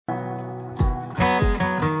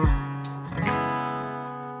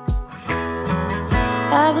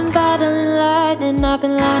I've been battling lightning, I've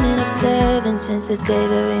been lining up 7 since the day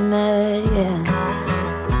that we met, yeah.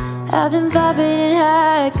 I've been vibrating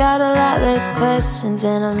high, got a lot less questions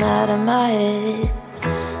and I'm out of my head.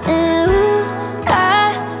 And ooh,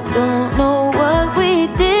 I don't know what we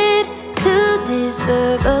did to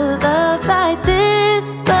deserve a love like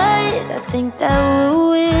this, but I think that we're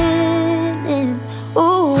winning.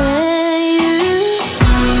 Ooh, when you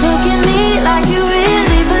look at me like you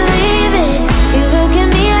really believe it, you look at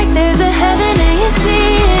me like there's a heaven and you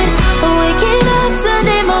see it. Waking up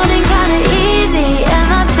Sunday morning kinda easy, am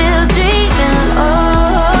I still dreaming? Oh,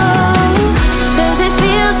 'cause it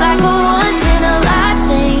feels like a once in a life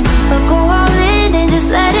thing, but go all in and just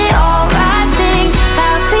let it all ride thing.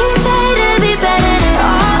 How cliche to be better than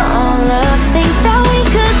all on love. Think that we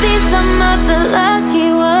could be some of the lucky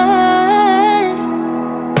ones.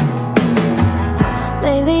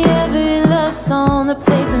 Lately every love song that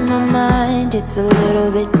plays in my mind, it's a little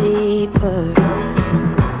bit deeper.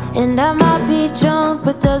 And I might be drunk,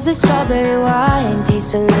 but does the strawberry wine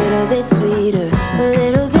taste a little bit sweeter? A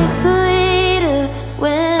little bit sweeter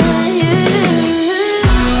when you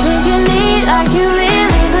look at me like you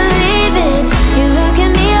really believe it. You look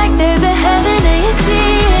at me like there's a heaven and you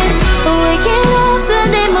see it. Waking up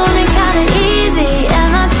Sunday morning kinda easy,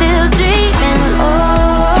 am I still dreaming?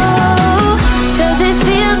 Oh, 'cause it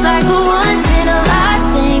feels like a once in a life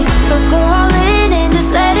thing, but go all in and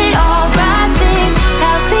just let it all ride thing.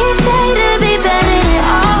 How cliche to be better than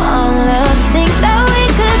all on love. Think that we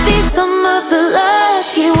could be some of the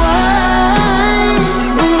lucky ones.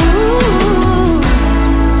 Ooh,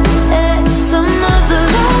 yeah, some of the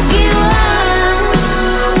lucky ones.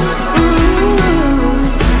 Ooh,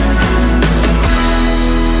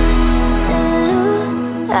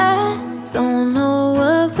 and I don't know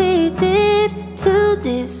what we did to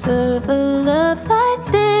deserve a love like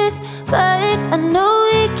this, but I know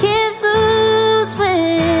we can't lose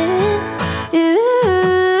when you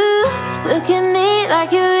look at me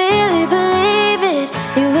like you really believe it.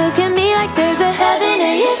 You look at me like there's a heaven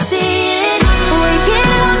and you see it. Waking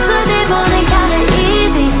up Sunday morning kinda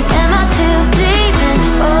easy, am I still dreaming?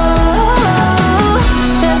 Oh,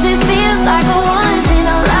 'cause it feels like a once in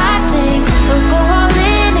a life thing, but go all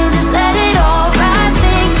in and just let it all ride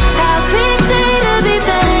thing. How cliche to be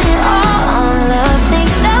better than all on love.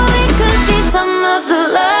 Think that we could be some of the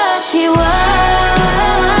lucky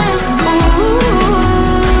ones. Ooh,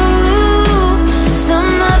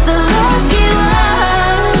 some of the lucky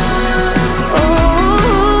ones.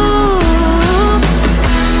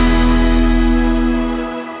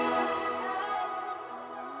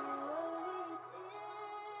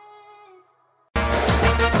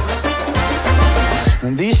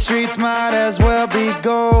 And these streets might as well be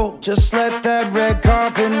gold. Just let that red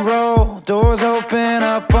carpet roll. Doors open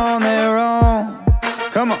up on their own.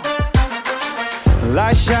 Come on.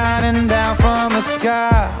 Light shining down from the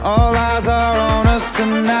sky. All eyes are on us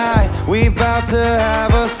tonight. We bout to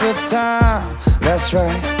have us a time. That's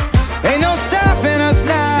right. Ain't no stopping us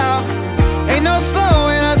now. Ain't no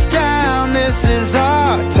slowing us down. This is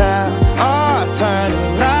our time, our turn to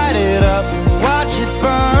light it up and watch it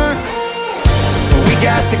burn. We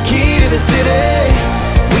got the key to the city.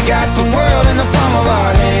 We got the world in the palm of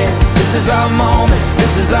our hands. This is our moment,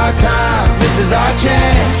 this is our time, this is our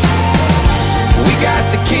chance. We got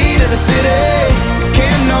the key to the city.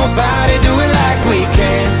 Can't nobody do it like we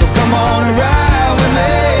can. So come on and ride with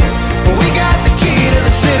me. We got the key to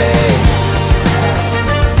the city.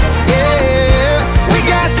 Yeah, we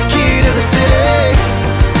got the key to the city.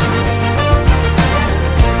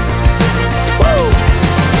 Woo!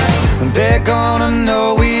 They're gonna know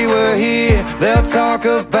we were here. They'll talk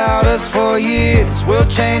about us for years. We'll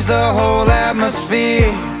change the whole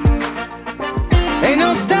atmosphere. Ain't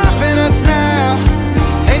no stopping us now.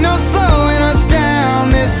 Ain't no slowing us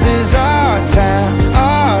down. This is our time,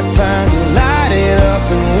 our turn to light it up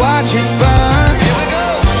and watch it burn. Here we go.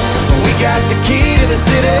 We got the key to the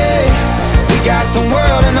city. We got the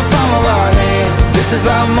world in the palm of our hands. This is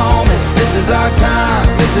our moment, this is our time,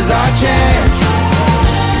 this is our chance.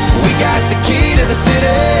 We got the key to the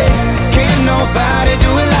city. Can't nobody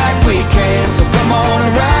do it like we can. So come on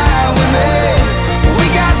and ride with me. We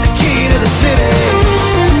got the key to the city.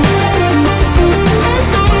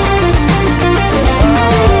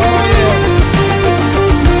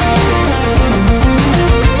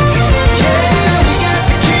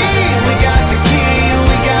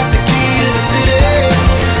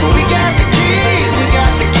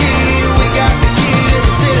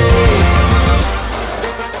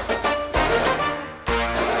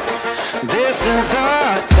 This is our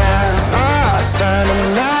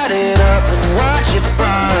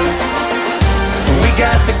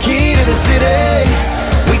the city.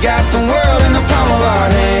 We got the world in the palm of our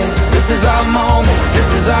hands. This is our moment,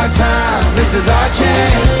 this is our time, this is our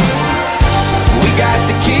chance. We got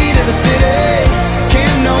the key to the city.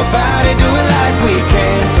 Can't nobody do it like we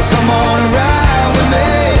can. So come on and ride with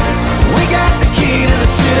me. We got the key to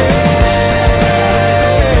the city.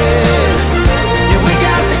 Yeah, we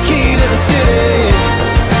got the key to the city.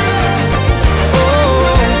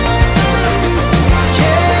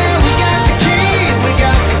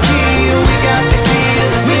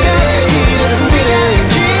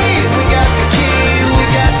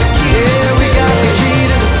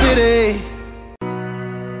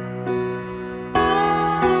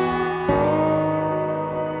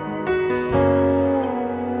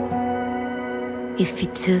 If you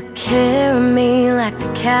took care of me like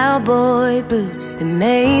the cowboy boots that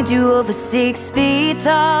made you over 6 feet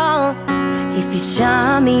tall, if you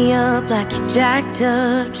shine me up like your jacked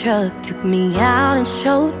up truck took me out and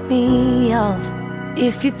showed me off,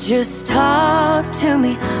 if you just talk to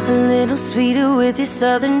me a little sweeter with your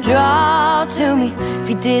southern drawl to me, if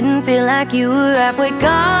you didn't feel like you were halfway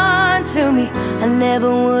gone to me, I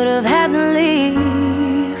never would have had to leave.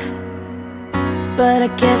 But I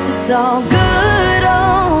guess it's all good,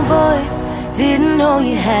 old boy. Didn't know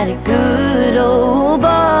you had it good, old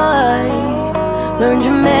boy. Learned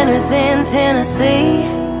your manners in Tennessee.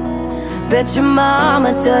 Bet your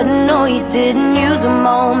mama doesn't know you didn't use them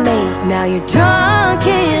on me. Now you're drunk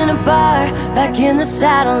in a bar, back in the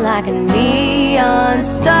saddle like a neon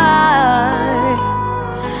star.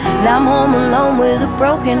 Now I'm home alone with a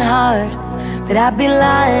broken heart. But I'd be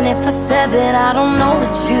lying if I said that I don't know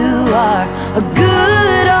that you are a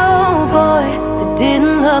good old boy that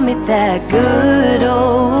didn't love me that good,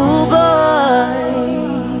 old boy.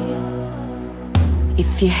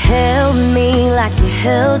 If you held me like you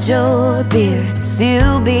held your beer, I'd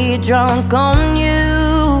still be drunk on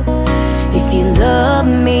you. If you loved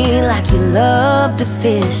me like you loved to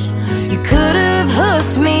fish, you could have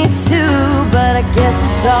hooked me too. But I guess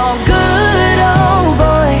it's all good, old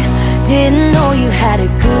boy. Didn't know you had a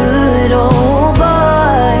good, old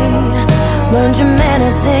boy. Learned your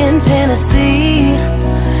manners in Tennessee.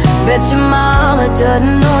 Bet your mama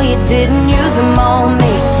doesn't know you didn't use them on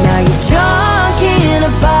me. Now you're drunk in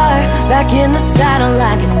a bar, back in the saddle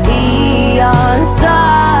like a neon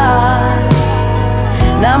star.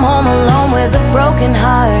 Now I'm home alone with a broken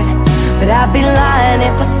heart. But I'd be lying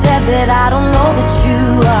if I said that I don't know that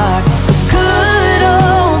you are a good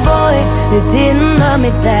old boy that didn't love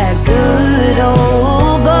me that good,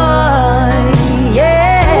 old boy.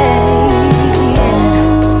 Yeah, yeah.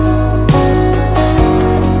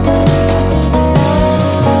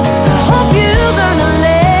 I hope you learn a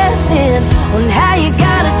lesson on how you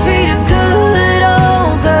gotta treat a good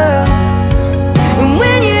old girl. And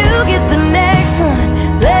when you get the next one,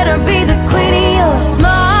 let her be the queen of your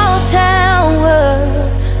small town world.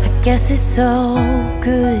 I guess it's so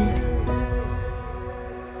good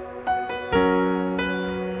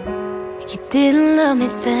didn't love me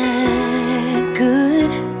that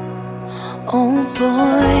good, oh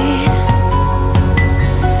boy.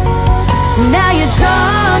 Now you're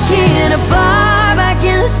drunk in a bar, back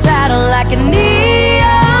in the saddle like a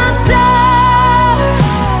neon star.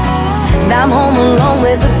 Now I'm home alone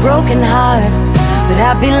with a broken heart. But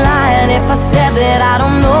I'd be lying if I said that I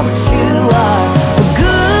don't know what you are. A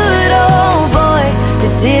good old boy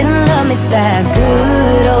that didn't love me that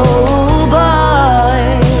good, old boy.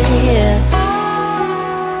 Yeah.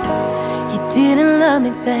 Didn't love me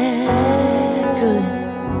that good.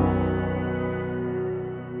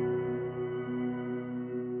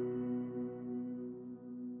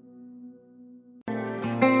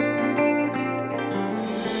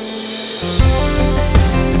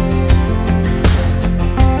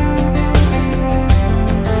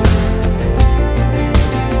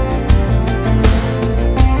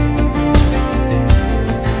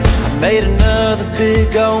 I made another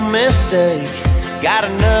big old mistake. Got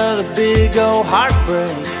another big old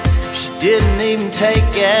heartbreak. She didn't even take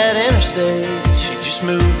that interstate. She just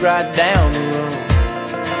moved right down the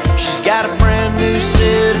road. She's got a brand new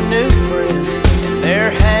set of new friends, and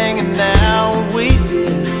they're hanging out where we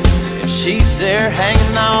did. And she's there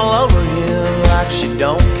hanging all over him like she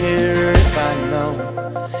don't care if I know.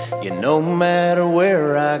 Yeah, no matter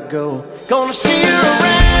where I go, gonna see her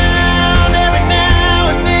around every now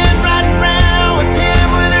and then, riding around with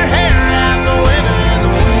him with her hair out the window in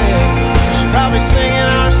the wind. She's probably singing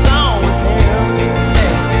our song with him,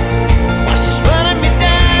 yeah. While she's running me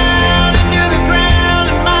down into the ground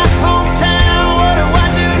in my hometown. What do I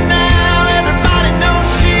do now? Everybody knows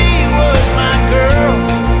she was my girl.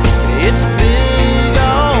 It's a big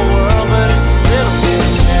old world, but it's a little bit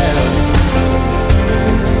town.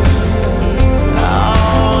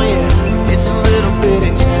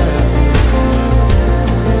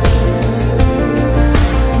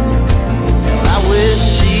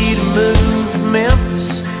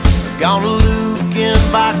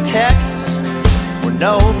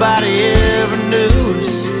 nobody ever knew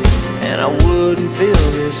us, and I wouldn't feel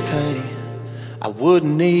this pain. I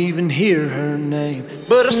wouldn't even hear her name,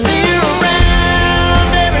 but I see her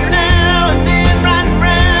around every now and then, riding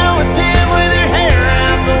around with him with her hair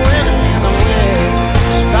out the window in the wind.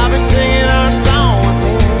 She's probably singing our song with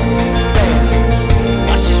him,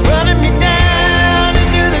 while she's running me down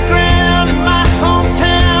into the ground in my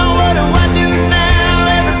hometown. What do I do now?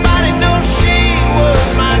 Everybody knows she was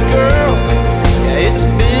my girl. Yeah, it's a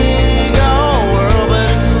big old world, but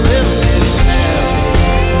it's a little bitty town.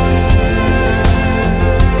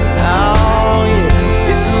 Oh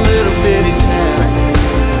yeah, it's a little bitty town.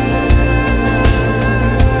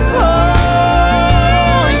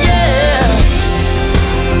 Oh yeah.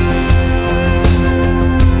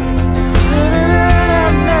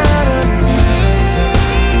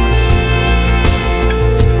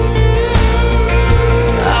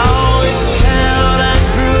 Oh, it's a town I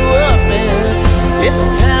grew up in. It's a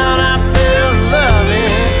town I fell in love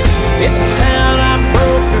in. It's a town I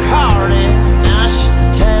broke her heart in. Now it's just the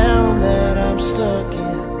town that I'm stuck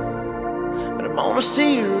in. But I'm gonna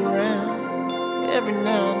see her around every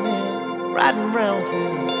now and then, riding around with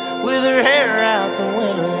him with her hair out the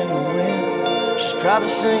window in the wind. She's probably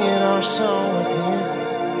singing our song with him.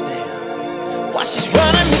 Damn. While she's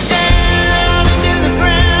running me down into the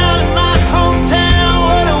ground in my hometown.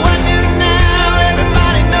 What do I do now?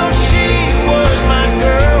 Everybody knows she was my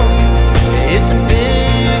girl. It's a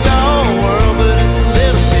big old world, but it's a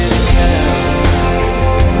little bitty town.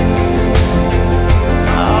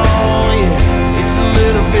 Oh yeah, it's a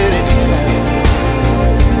little bitty town.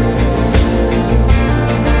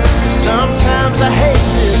 Sometimes I hate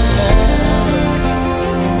this town.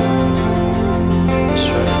 That's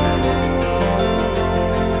right.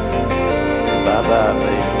 Bye-bye,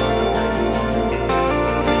 baby.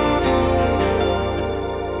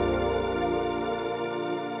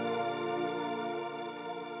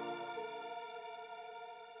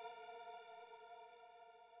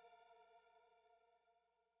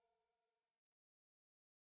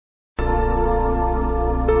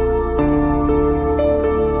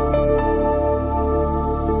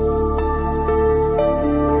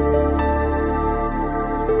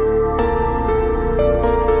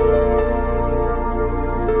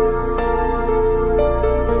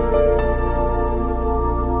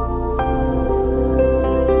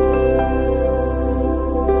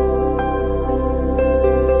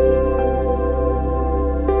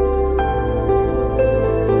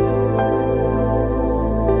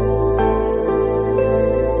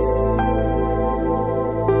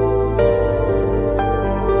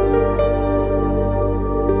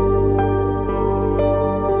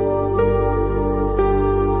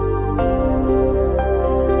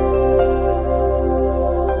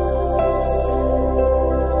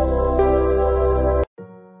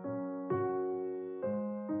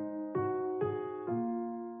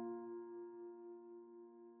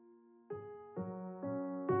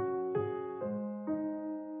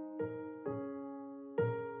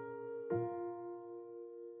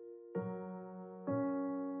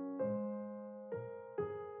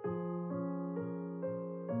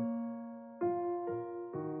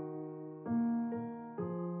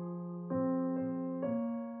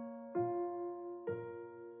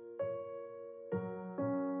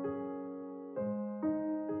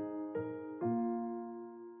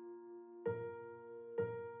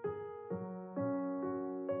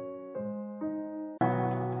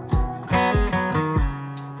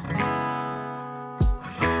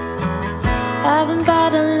 I've been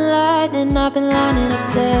battling lightning, I've been lining up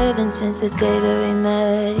 7 since the day that we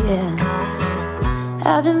met, yeah.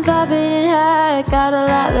 I've been vibrating high, got a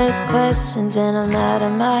lot less questions and I'm out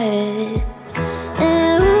of my head.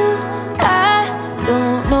 And ooh, I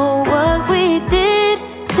don't know what we did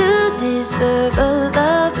to deserve a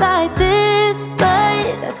love like this, but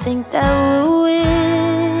I think that we're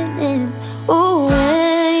winning. Ooh,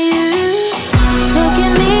 when you look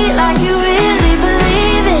at me like you really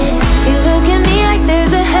believe it, you look at me like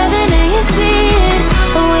there's a heaven and you see it.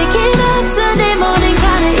 Waking up Sunday morning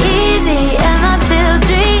kinda easy, am I still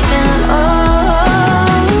dreaming? Oh,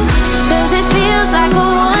 'cause it feels like a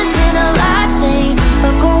once in a life thing,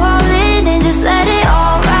 but go all in and just let it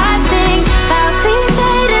all ride thing. How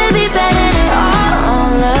cliche to be betting it all on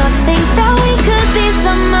love. Think that we could be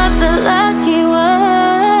some of the lucky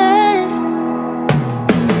ones.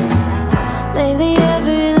 Lately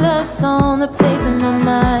every love song that plays in my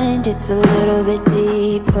mind, it's a little bit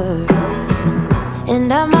deeper.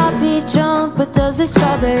 And I might be drunk, but does the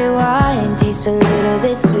strawberry wine taste a little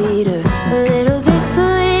bit sweeter? A